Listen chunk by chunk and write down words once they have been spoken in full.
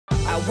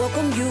I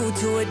welcome you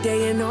to a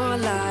day in our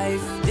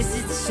life. This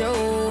is the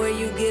show where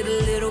you get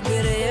a little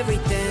bit of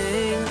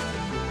everything.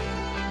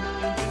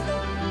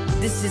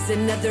 This is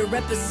another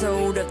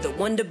episode of the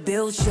Wonder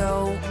Bill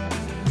Show.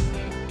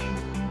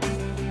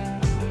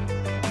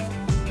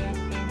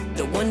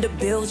 The Wonder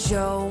Bill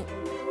Show.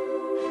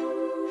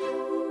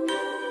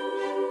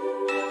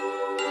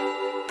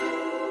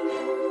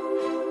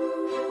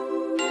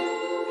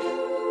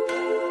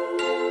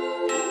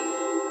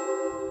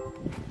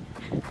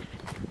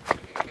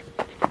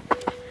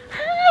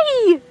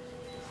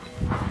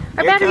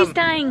 Our battery's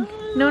dying.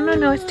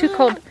 No, it's too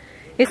cold.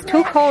 It's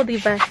too cold,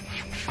 Eva.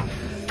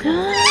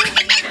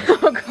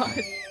 Oh God.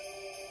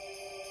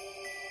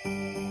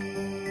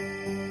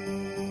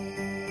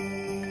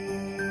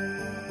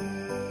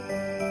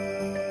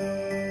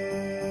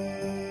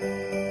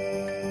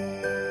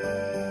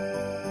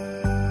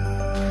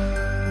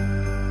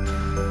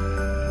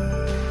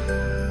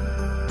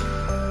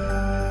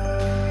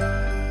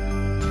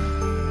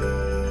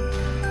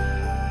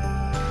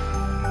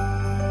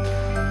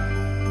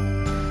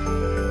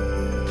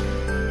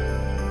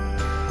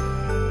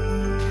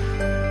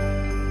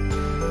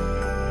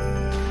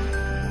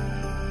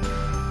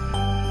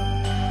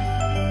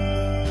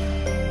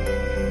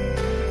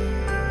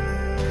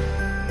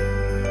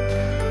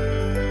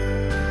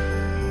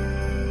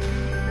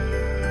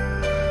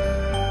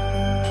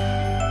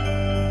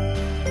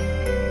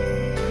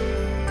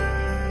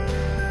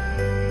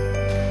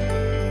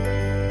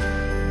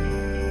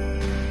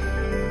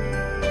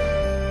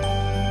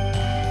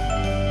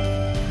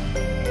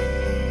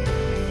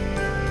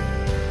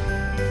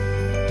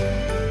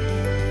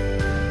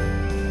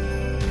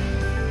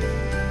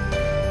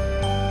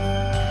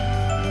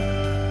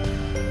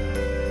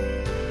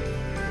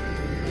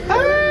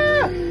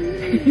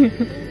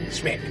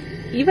 Smack.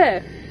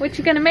 Eva, what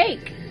you gonna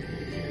make?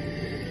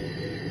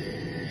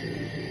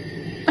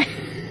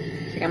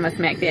 I'm gonna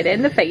smack that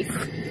in the face.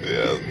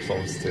 Yeah, the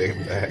phone's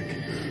taking back.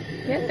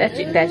 Yeah,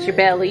 that's your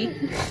belly.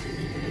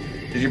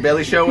 Is your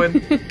belly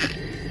showing?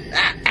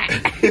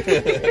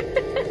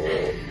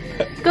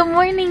 Good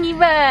morning,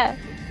 Eva.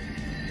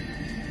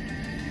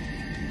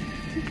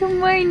 Good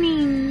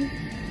morning.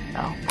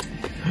 Oh.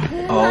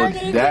 Oh,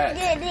 that.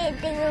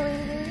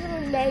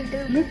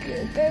 Look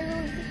at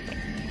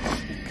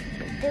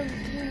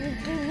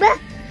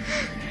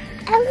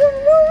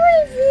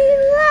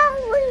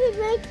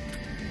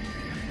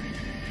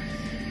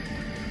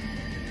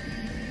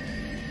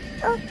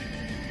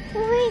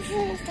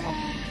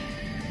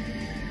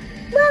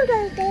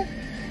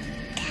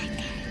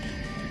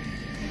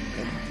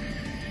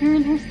You're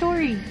in her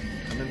story.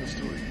 I'm in the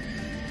story.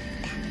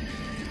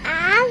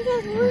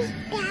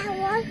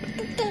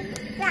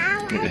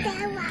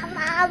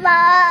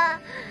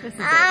 This is it. This is the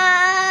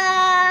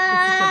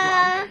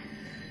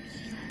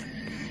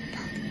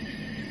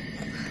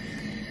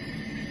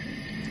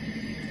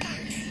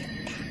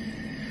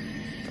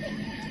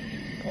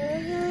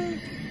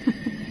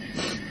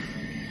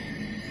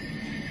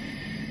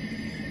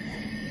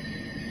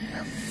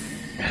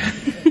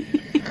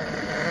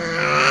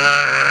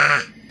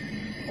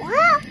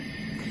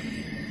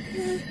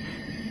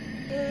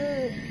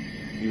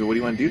What do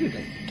you want to do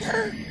today?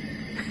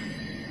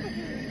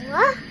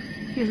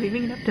 You're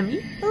leaving it up to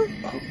me? Oh.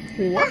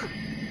 What?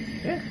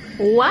 Yeah.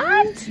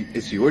 What?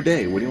 It's your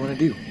day. What do you want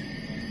to do?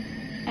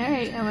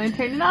 Alright, I'm gonna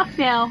turn it off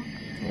now.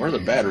 Where are the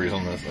batteries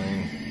on this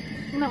thing?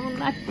 No,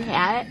 not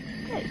that.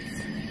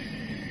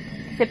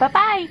 Say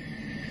bye-bye.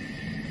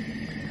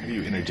 How do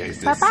you energize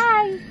this?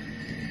 Bye-bye.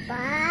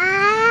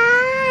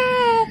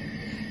 Bye.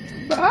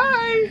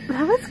 Bye.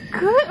 That was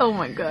good. Oh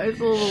my God, it's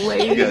a little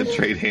late. You gotta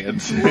trade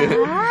hands.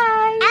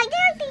 Bye.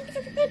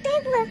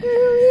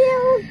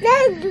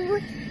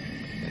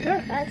 Yeah.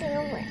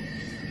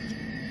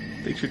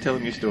 Thanks for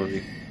telling your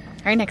story.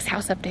 Alright, next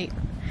house update.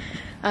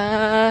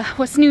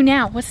 What's new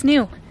now? What's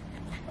new?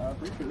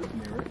 Pretty sure this is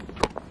new, right?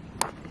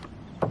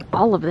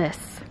 All of this.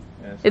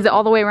 Yeah, Is it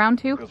all the way around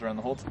too? Goes around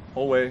the whole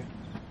way.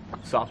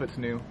 Soffit's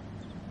new.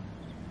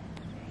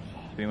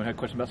 If anyone had a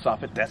question about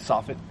soffit, that's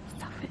soffit.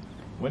 Soffit.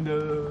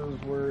 Windows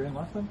were in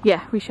last time?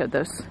 Yeah, we showed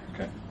those.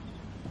 Okay.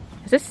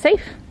 Is this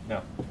safe?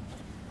 No.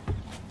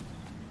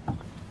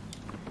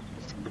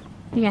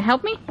 You gonna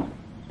help me?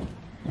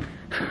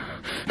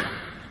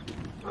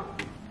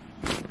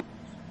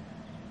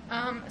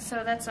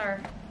 So that's our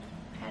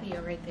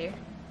patio right there.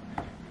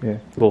 Yeah,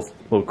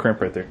 little crimp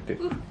right there,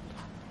 dude.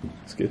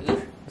 It's good.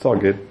 It's all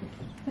good.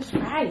 There's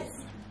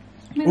fries.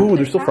 Ooh,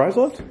 there's still fries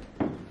left?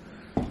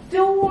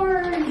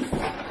 Doors!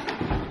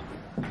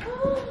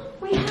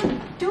 We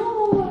have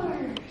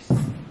doors!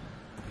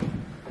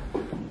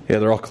 Yeah,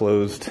 they're all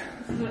closed.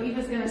 So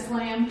Eva's gonna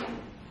slam.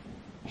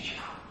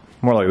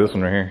 More like this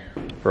one right here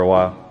for a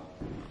while.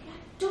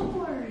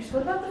 Doors!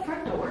 What about the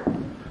front door?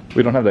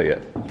 We don't have that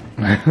yet.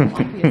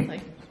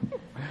 Obviously.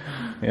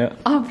 Yeah.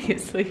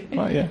 Obviously.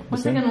 Well, yeah.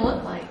 What's it gonna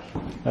look like?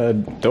 A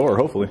door,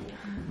 hopefully.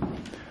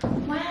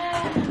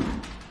 Wow.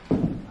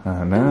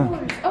 I know.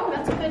 Doors. Oh,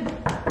 that's good.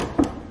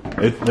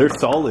 They're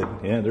solid.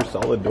 Yeah, they're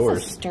solid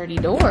doors. That's a sturdy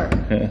door.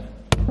 Yeah.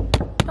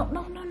 No.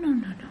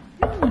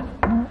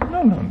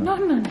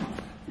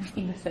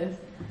 Eva says.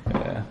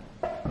 Yeah.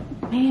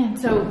 Man,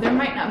 so there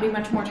might not be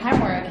much more time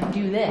where I can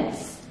do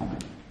this.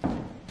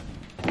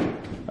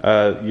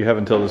 You have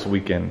until this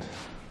weekend.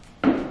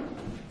 So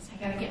I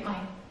gotta get my...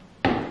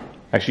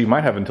 Actually, you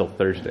might have until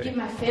Thursday. Get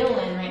my fill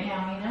in right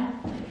now, you know?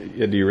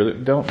 Yeah, do you really?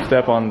 Don't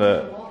step on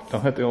the...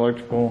 Don't hit the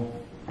electrical.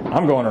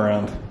 I'm going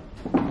around.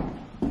 I'm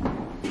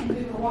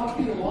gonna walk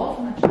through the walls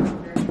much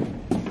longer.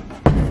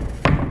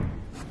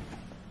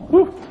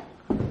 Woo!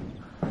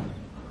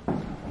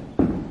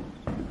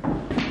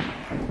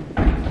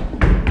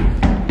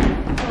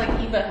 I feel like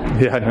Eva.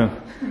 Yeah, I know.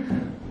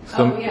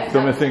 Still, yeah,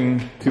 still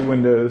missing 2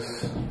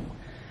 windows.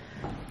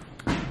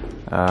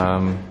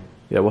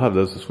 Yeah, we'll have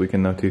those this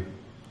weekend though too.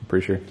 I'm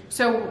pretty sure.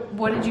 So,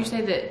 what did you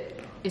say that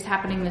is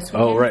happening this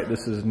weekend? Oh, right.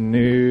 This is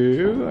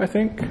new, I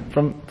think,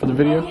 for the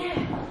video. Oh,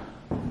 yeah.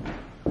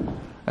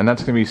 And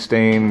that's gonna be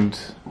stained,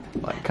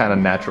 like kind of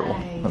natural.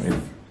 Nice. I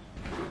mean,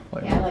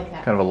 like, Yeah, I like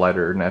that. kind of a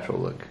lighter, natural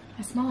look.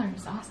 My smaller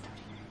exhaust.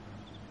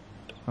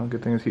 Oh,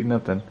 good thing it's heating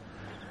up then.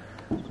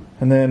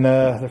 And then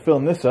they're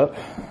filling this up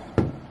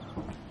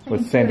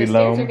with sandy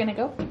loam. Stairs are gonna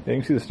go. Yeah, you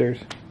can see the stairs.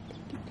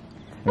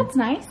 That's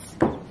nice.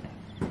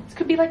 This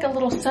could be like a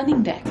little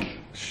sunning deck.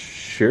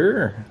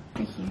 Sure.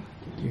 Thank you.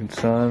 You can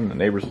sun. The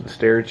neighbors will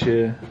stare at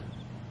you.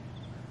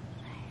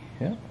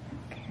 Yeah.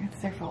 Okay,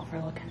 it's their fault for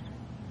looking.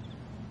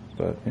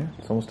 But yeah,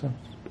 it's almost done.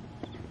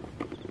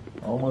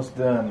 Almost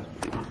done.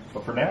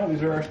 But for now,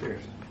 these are our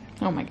stairs.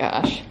 Oh my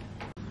gosh.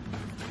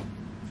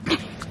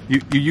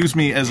 You use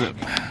me as a...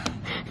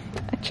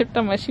 I tripped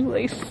on my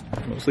shoelace.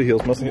 Mostly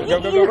heels, mostly heels. Go,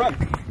 go, go, run!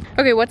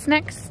 Okay, what's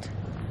next?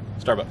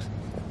 Starbucks.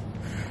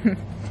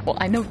 Well,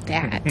 I know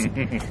that.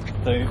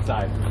 So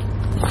inside.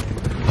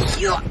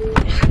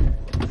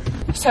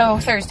 So,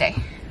 Thursday.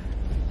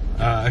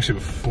 Actually,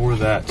 before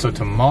that, so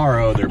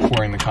tomorrow they're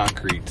pouring the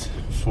concrete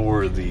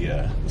for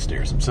the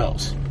stairs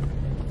themselves.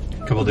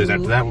 A couple of days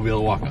after that, we'll be able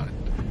to walk on it.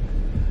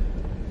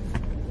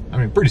 I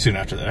mean, pretty soon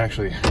after that,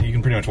 actually. You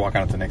can pretty much walk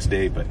on it the next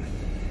day, but...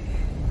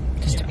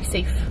 Just to be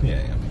safe.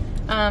 Yeah.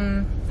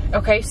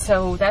 Okay,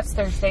 so that's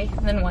Thursday.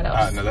 And then what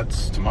else? No,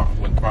 that's tomorrow.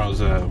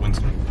 Tomorrow's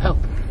Wednesday. Oh.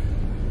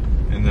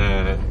 And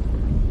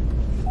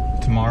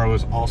tomorrow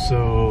is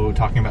also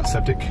talking about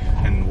septic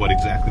and what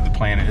exactly the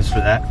plan is for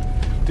that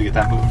to get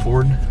that moving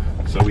forward.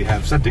 So we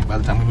have septic by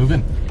the time we move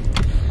in.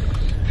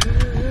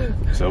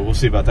 So we'll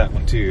see about that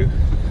one too.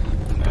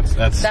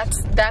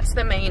 That's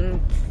the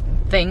main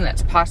thing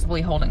that's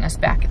possibly holding us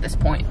back at this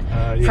point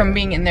from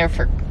being in there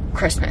for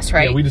Christmas,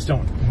 right? Yeah, we just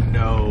don't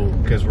know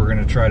because we're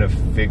gonna try to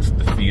fix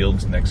the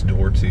fields next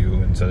door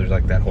too, and so there's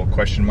like that whole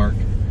question mark.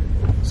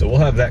 So we'll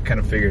have that kind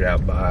of figured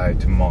out by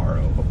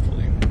tomorrow,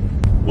 hopefully.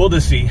 We'll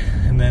just see.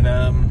 And then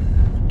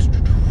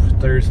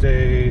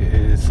Thursday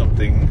is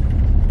something.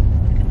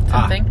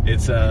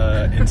 It's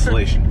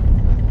insulation.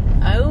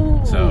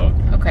 Oh. So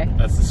okay.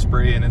 That's the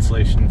spray and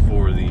insulation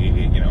for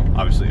the,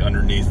 obviously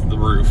underneath the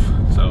roof.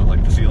 So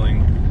like the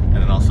ceiling, and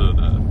then also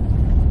the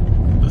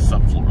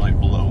subfloor, like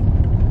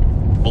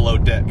below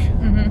deck.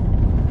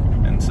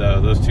 Mm-hmm. And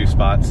so those 2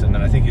 spots, and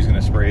then I think he's going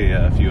to spray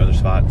a few other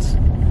spots.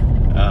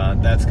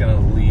 That's going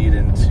to lead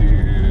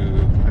into,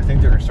 I think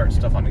they're going to start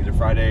stuff on either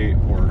Friday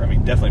or,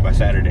 definitely by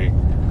Saturday.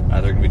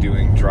 They're going to be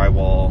doing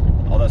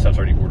drywall. All that stuff's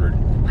already ordered.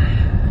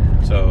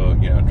 So,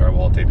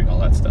 drywall, taping, all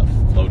that stuff.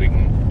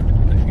 Floating.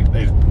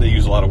 They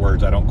use a lot of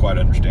words I don't quite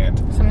understand.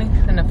 Something's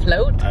going to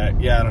float?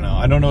 Yeah, I don't know.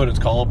 I don't know what it's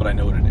called, but I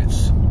know what it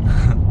is.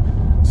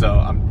 So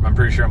I'm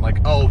pretty sure I'm like,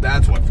 oh,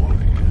 that's what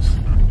floating is.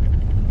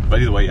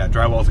 But either way, yeah,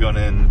 drywall's going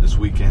in this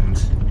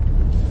weekend.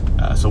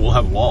 So we'll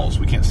have walls.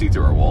 We can't see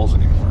through our walls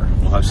anymore.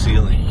 We'll have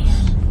ceilings.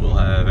 We'll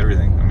have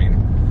everything.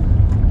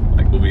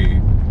 We'll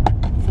be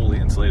fully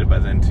insulated by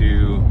then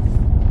too.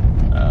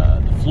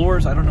 The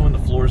floors, I don't know when the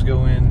floors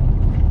go in.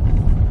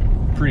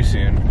 Pretty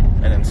soon.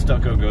 And then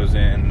stucco goes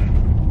in,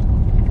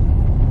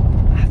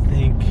 I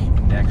think,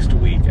 next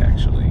week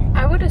actually.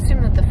 I would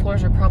assume that the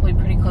floors are probably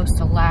pretty close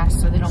to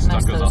last, so they don't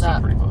mess those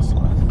up. Pretty close to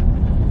last.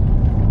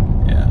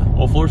 Yeah.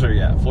 Well, floors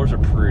are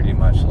pretty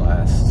much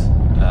last.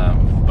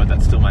 But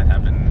that still might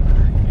happen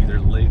either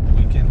late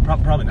weekend.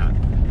 Probably not.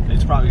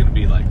 It's probably going to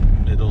be like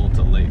middle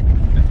to late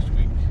next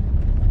week.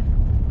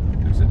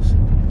 Who's this?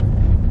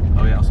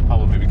 Oh yeah, also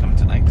Pablo may be coming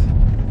tonight.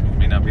 He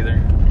may not be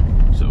there.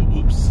 So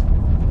whoops.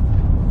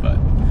 But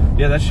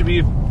yeah, that should be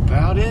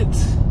about it.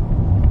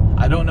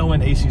 I don't know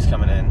when AC's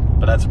coming in,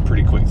 but that's a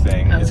pretty quick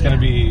thing. It's going to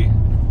be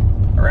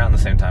around the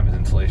same time as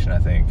insulation, I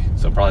think.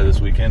 So probably this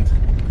weekend.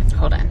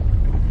 Hold on.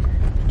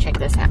 Check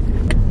this out.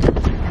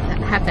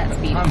 Have that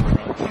speed.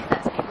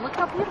 Look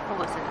how beautiful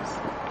this is.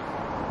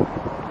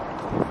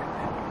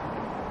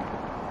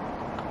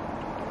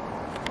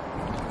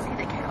 See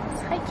the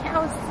cows. Hi,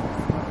 cows.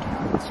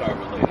 Sorry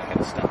we're late. I had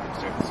to stop and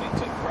stare at the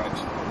sunset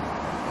garage.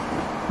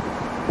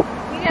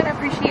 You gotta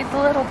appreciate the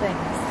little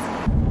things.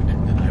 And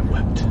then I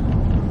wept.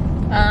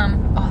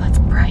 Oh, that's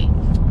bright.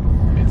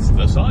 It's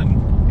the sun.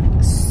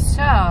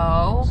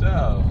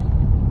 So,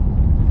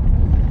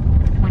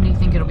 when do you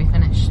think it'll be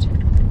finished?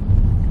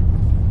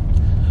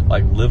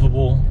 Like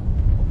livable,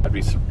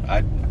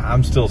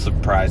 I'm still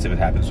surprised if it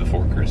happens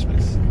before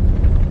Christmas.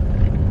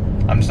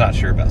 I'm just not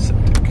sure about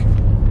septic.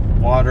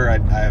 Water, I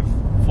have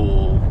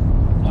full,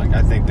 like,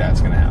 I think that's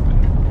gonna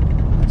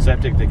happen.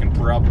 Septic, they can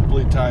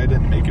probably tie it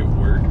and make it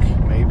work,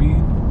 maybe.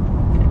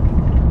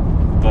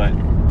 But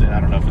then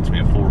I don't know if it's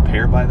gonna be a full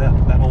repair by that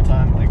whole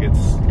time. Like,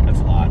 that's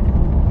a lot.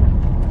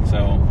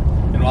 So,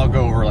 and I'll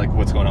go over like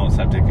what's going on with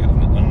septic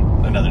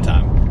another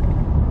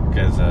time,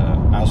 because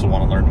I also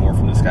want to learn more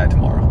from this guy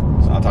tomorrow.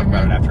 So I'll talk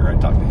about it after I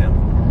talk to him.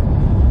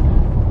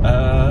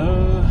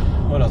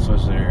 What else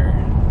was there?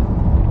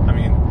 I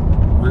mean,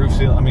 roof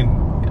seal. I mean,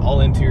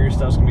 all interior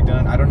stuff's gonna be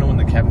done. I don't know when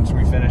the cabinets will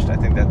be finished. I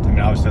think that, I mean,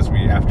 obviously that's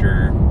gonna be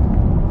after.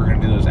 We're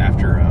gonna do those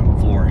after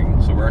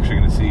flooring. So we're actually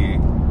gonna see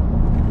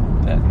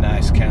that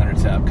nice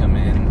countertop come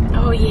in.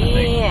 Oh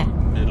yeah.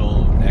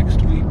 Middle of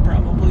next week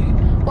probably.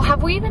 Well,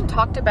 have we even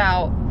talked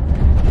about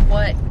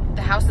what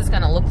the house is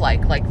gonna look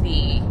like? Like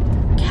the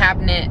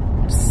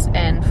cabinets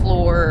and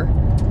floor.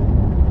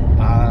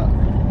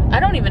 I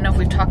don't even know if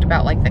we've talked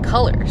about like the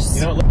colors.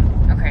 You know what?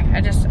 Okay,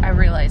 I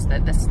realized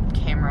that this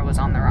camera was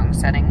on the wrong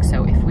setting,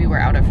 so if we were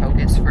out of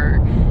focus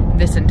for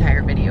this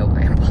entire video,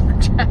 I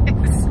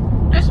apologize.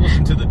 Just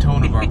listen to the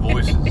tone of our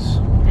voices.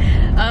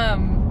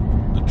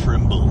 The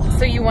tremble.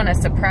 So you want to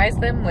surprise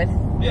them with?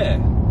 Yeah,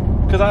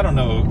 because I don't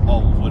know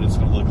what it's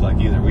going to look like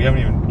either. We haven't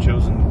even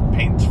chosen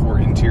paints for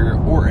interior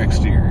or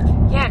exterior.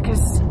 Yeah,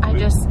 because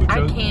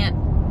I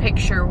can't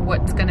picture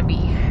what's going to be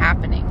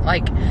happening.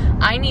 Like,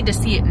 I need to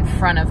see it in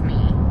front of me.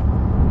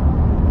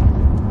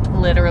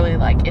 Literally,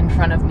 like, in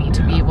front of me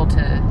to be able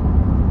to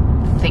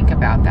think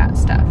about that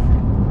stuff.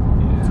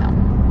 Yeah. So.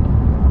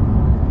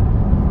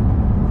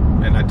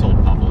 And I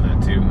told Pablo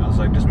that too. I was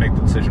like, just make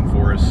the decision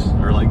for us,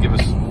 or like give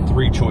us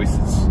 3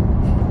 choices,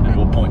 and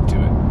we'll point to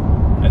it.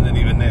 And then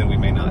even then, we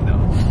may not know.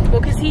 Well,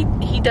 because he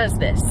does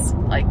this.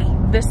 Like,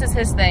 this is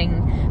his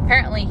thing.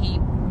 Apparently, he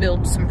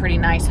builds some pretty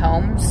nice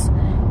homes,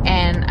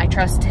 and I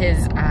trust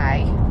his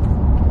eye.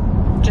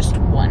 Just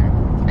one.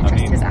 I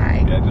trust his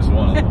eye. Yeah, just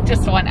one of them.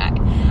 Just one eye.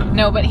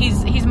 No, but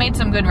he's made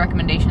some good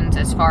recommendations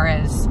as far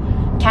as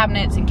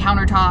cabinets and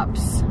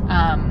countertops.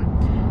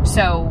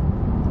 So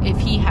if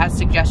he has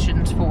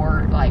suggestions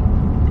for like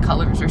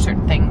colors or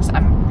certain things,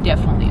 I'm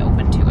definitely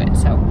open to it.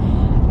 So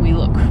we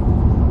look,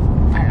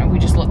 I don't know, we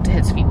just look to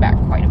his feedback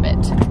quite a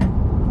bit.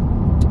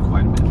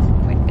 Quite a bit.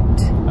 Quite a bit.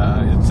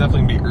 It's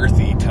definitely gonna be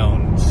earthy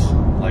tones,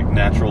 like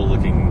natural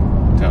looking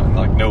tones,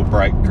 like no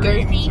bright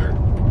greens.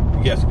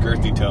 Girthy? Yes,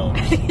 girthy tones.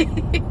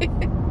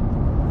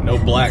 No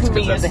blacks,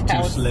 because that's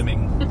too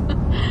slimming.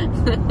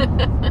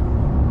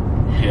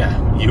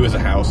 Yeah, you as a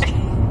house.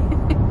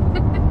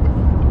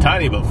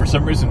 Tiny, but for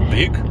some reason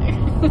big.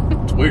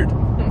 It's weird.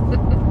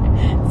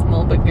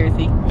 Small but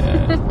girthy.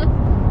 Yeah.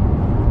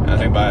 I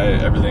think by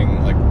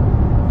everything, like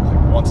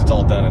once it's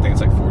all done, I think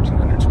it's like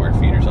 1,400 square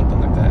feet or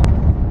something like that.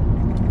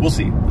 We'll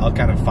see. I'll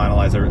kind of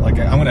finalize it. Like,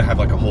 I'm gonna have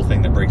like a whole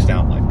thing that breaks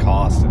down like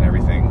costs and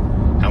everything,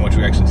 how much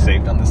we actually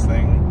saved on this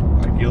thing.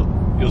 Like,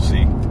 you'll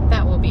see.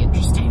 That will be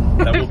interesting.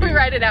 That will if we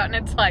write it out and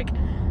it's like,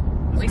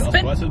 we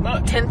spent twice as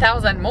much.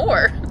 10,000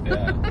 more.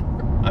 Yeah.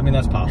 I mean,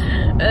 that's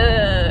possible.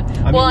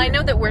 Well, I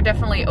know that we're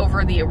definitely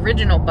over the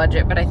original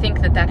budget, but I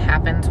think that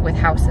happens with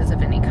houses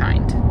of any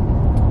kind.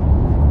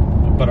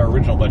 But our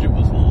original budget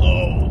was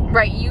low.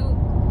 Right,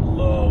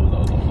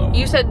 Low.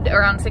 You said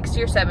around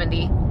 60 or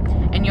 70,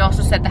 and you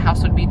also said the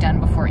house would be done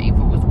before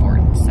Eva was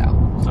born, so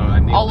I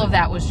nailed all it. of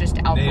that was just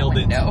out the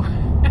window.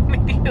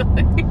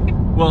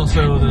 Well,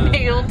 so the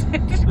nailed.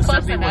 The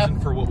 70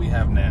 wasn't for what we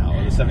have now.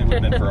 The 70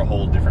 would have been for a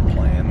whole different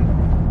plan.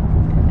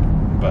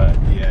 But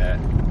yeah,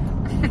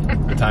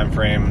 the time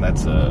frame,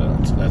 that's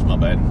my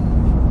bad.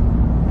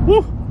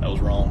 Woo, that was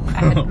wrong. I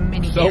had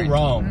many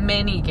wrong.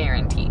 Many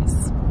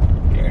guarantees.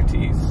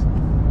 Guarantees.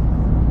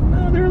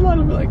 No, there are a lot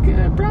of like,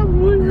 yeah,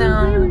 probably.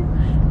 No.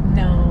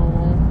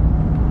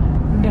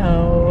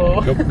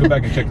 Yeah, go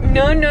back and check.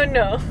 No.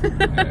 Yeah.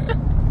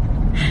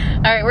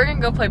 All right, we're gonna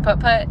go play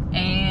putt-putt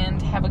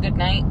and have a good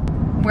night.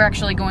 We're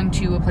actually going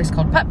to a place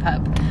called Putt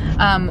Pub.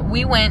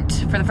 We went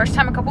for the first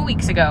time a couple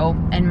weeks ago,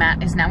 and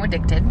Matt is now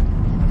addicted.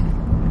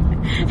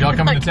 If y'all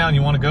come into town,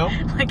 you want to go?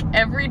 Like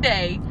every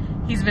day,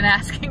 he's been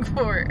asking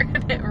for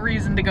a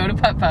reason to go to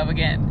Putt Pub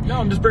again. No,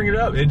 I'm just bringing it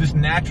up. It just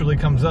naturally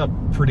comes up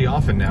pretty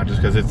often now,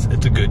 just because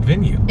it's a good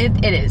venue.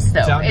 It is, though.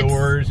 It's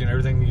outdoors. You know,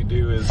 everything you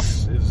do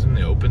is in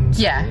the open.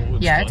 Yeah,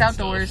 it's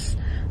outdoors. Stuff.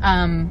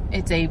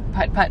 It's a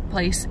putt-putt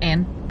place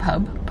and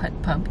pub.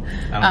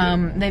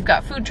 They've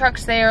got food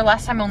trucks there.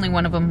 Last time only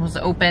one of them was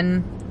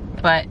open,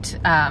 but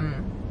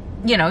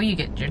you know, you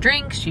get your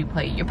drinks, you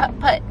play your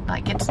putt-putt.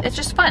 Like, it's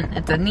just fun.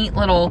 It's a neat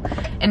little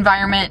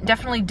environment.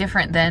 Definitely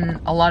different than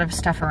a lot of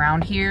stuff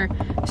around here,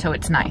 so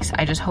it's nice.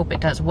 I just hope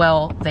it does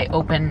well. They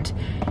opened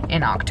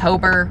in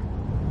October.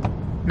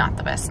 Not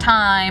the best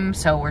time,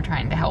 so we're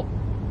trying to help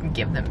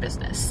give them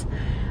business.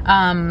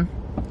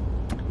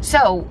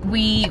 So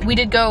we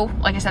did go,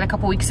 like I said, a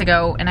couple weeks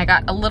ago, and I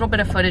got a little bit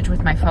of footage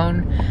with my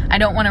phone. I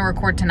don't want to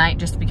record tonight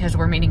just because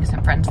we're meeting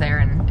some friends there,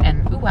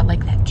 and ooh, I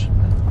like that Jeep.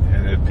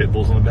 And they have pit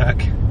bulls on the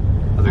back.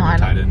 I think they're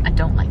tied in. I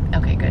don't like,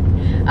 okay, good.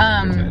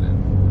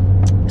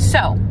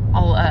 So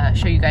I'll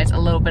show you guys a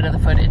little bit of the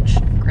footage.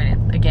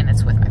 Granted, again,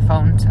 it's with my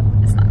phone, so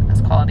it's not the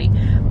best quality.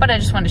 But I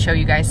just wanted to show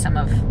you guys some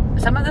of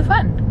the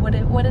fun, what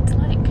it's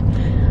like.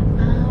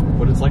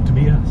 What it's like to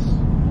be us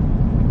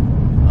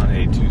on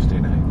a Tuesday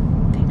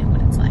night. They know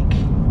what it's like.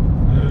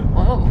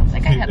 Whoa,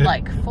 that guy had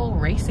like full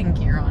racing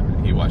gear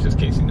on. He watches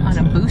Casey on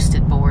a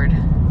boosted board.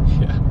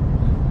 Yeah.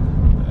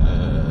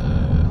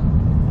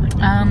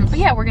 But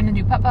yeah, we're gonna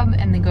do putt pub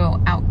and then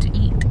go out to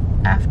eat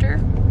after.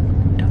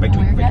 Don't know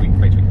where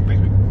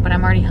yet. But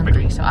I'm already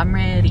hungry, so I'm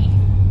ready.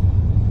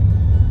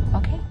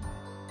 Okay.